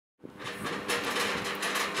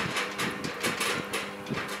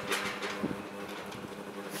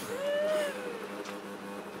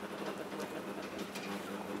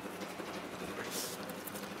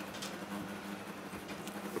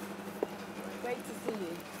Great to see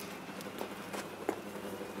you.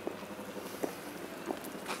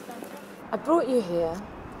 I brought you here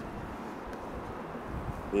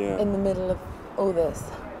in the middle of all this.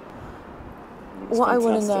 It's what fantastic. I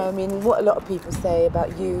want to know, I mean, what a lot of people say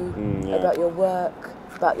about you, about your work,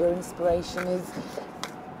 about your inspiration is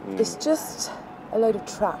it's just a load of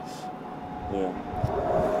trash. Yeah.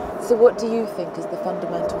 So what do you think is the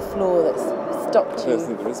fundamental flaw that's stopped you? I don't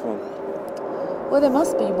think there is one. Well, there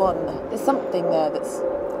must be one. There's something there that's...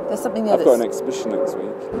 I've got an exhibition next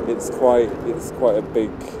week. It's quite a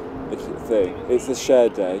big thing. It's a share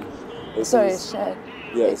day. It's shared.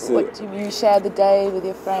 Yeah. What do you share the day with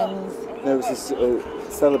your friends? No, it's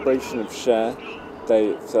a celebration of share.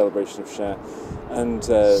 Celebration of share. And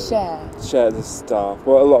share the staff.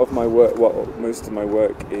 Well, a lot of my work, most of my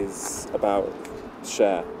work is about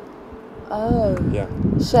share. Oh. Yeah.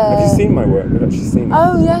 Share. Have you seen my work? I've actually seen it.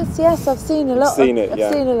 Oh yes, I've seen a lot. I've seen it.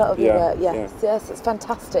 I've seen a lot of your work. Yes, yes, it's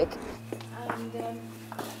fantastic. And,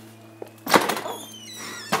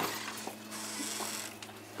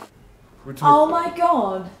 oh my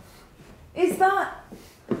God! Is that?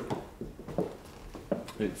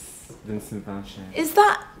 It's Vincent Van Gogh. Is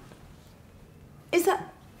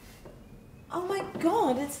that? Oh my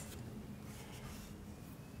God!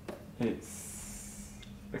 It's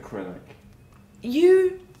acrylic.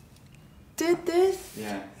 You did this?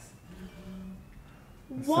 Yes.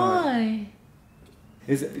 Why?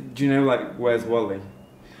 Do you know, like, Where's Wally?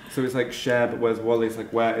 So it's like Cher, but where's Wally? It's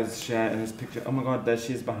like, where is Cher in this picture? Oh my God, there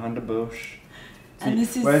she is behind a bush. And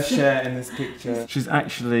this is... Where's Cher in this picture? She's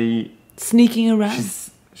actually... Sneaking around?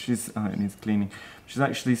 Oh, it needs cleaning. She's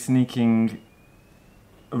actually sneaking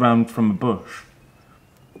around from a bush.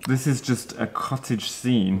 This is just a cottage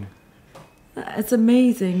scene. It's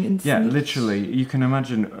amazing. And yeah, literally. You can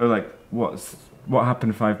imagine, like, what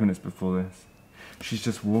happened 5 minutes before this. She's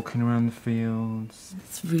just walking around the fields.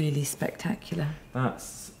 It's really spectacular.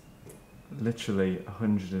 That's literally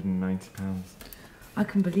 £190. I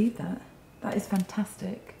can believe that. That is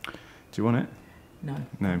fantastic. Do you want it? No.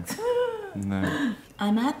 No. No.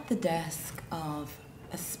 I'm at the desk of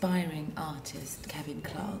aspiring artist Kevin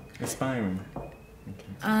Clarke. Aspiring? Okay.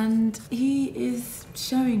 And he is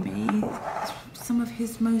showing me some of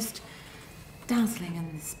his most dazzling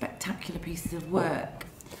and spectacular pieces of work.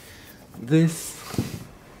 This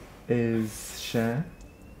is Cher.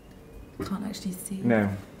 Can't actually see. No.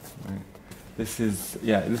 Right. This is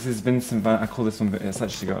Vincent Van. I call this one. It's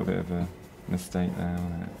actually got a bit of a mistake there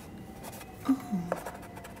on it. Oh.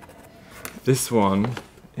 This one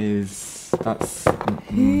is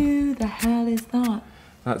Who the hell is that?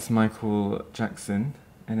 That's Michael Jackson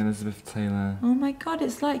and Elizabeth Taylor. Oh my God!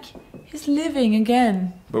 It's like he's living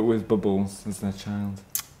again. But with Bubbles as their child.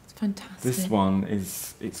 It's fantastic. This one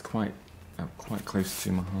it's quite close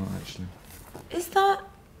to my heart actually. Is that?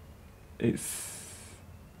 It's.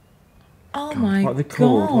 Oh my God. What are they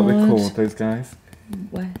called? What are they called? Those guys?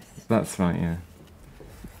 West. That's right. Yeah.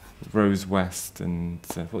 Rose West and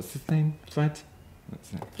what's his name? Fred.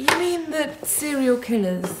 That's it. You mean the serial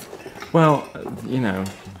killers? Well, you know,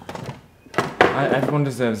 everyone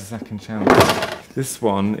deserves a second chance. This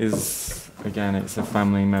one is, again, it's a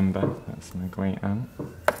family member. That's my great aunt.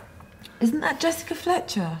 Isn't that Jessica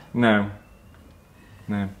Fletcher? No.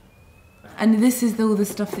 No. And this is all the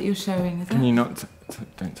stuff that you're showing, is it? Can you not...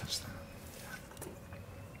 don't touch that.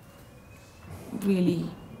 Really,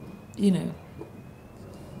 you know...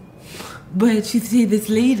 Where'd you see this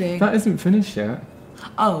leading? That isn't finished yet.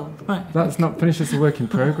 Oh, right. That's not finished, it's a work in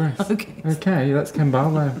progress. Okay. Okay, that's Ken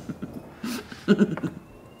Barlow.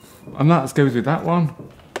 And that goes with that one.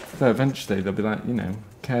 So eventually they'll be like, you know,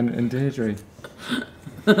 Ken and Deirdre.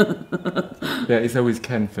 Yeah, it's always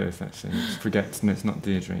Ken first, actually. Just forget, no, it's not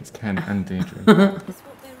Deirdre, it's Ken and Deirdre. It's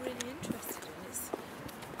what they're really interested in.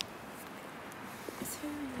 It's who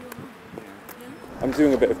you are. Yeah? I'm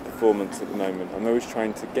doing a bit of performance at the moment. I'm always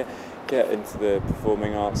trying to get into the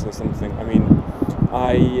performing arts or something. I mean,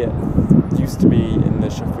 I used to be in the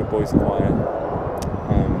Sheffield Boys Choir.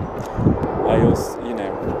 I also, you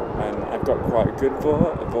know, and I've got quite a good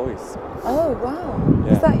voice. Oh, wow.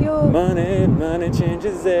 Yeah. Is that your... Money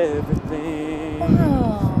changes everything.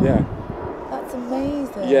 Wow. Yeah. That's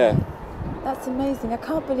amazing. Yeah. That's amazing. I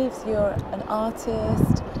can't believe you're an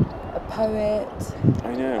artist, a poet,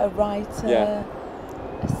 I know. a writer, a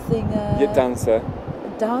singer. Yeah, dancer. A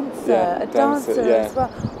dancer. Yeah, a dancer yeah. as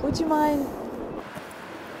well. Would you mind...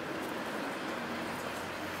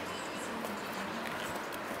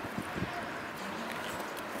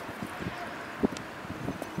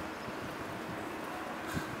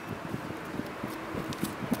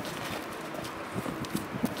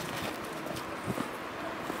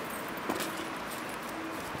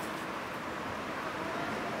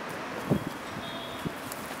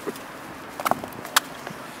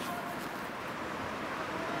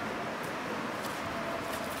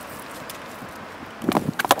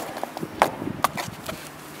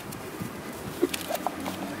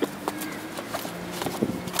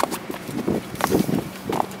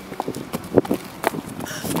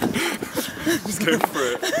 Go for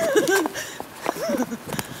it.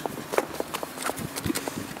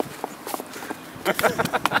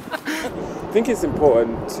 I think it's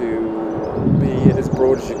important to be as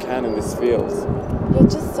broad as you can in this field. You're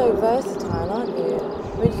just so versatile, aren't you?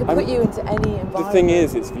 I mean, you can put you into any environment. The thing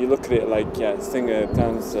is, if you look at it like, singer,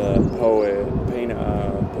 dancer, poet,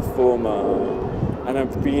 painter, performer, and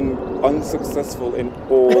I've been unsuccessful in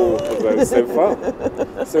all of those so far.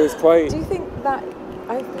 So it's quite... Do you think that...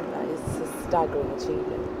 I think that is a staggering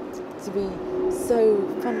achievement. To be so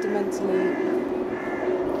fundamentally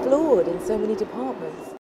flawed in so many departments.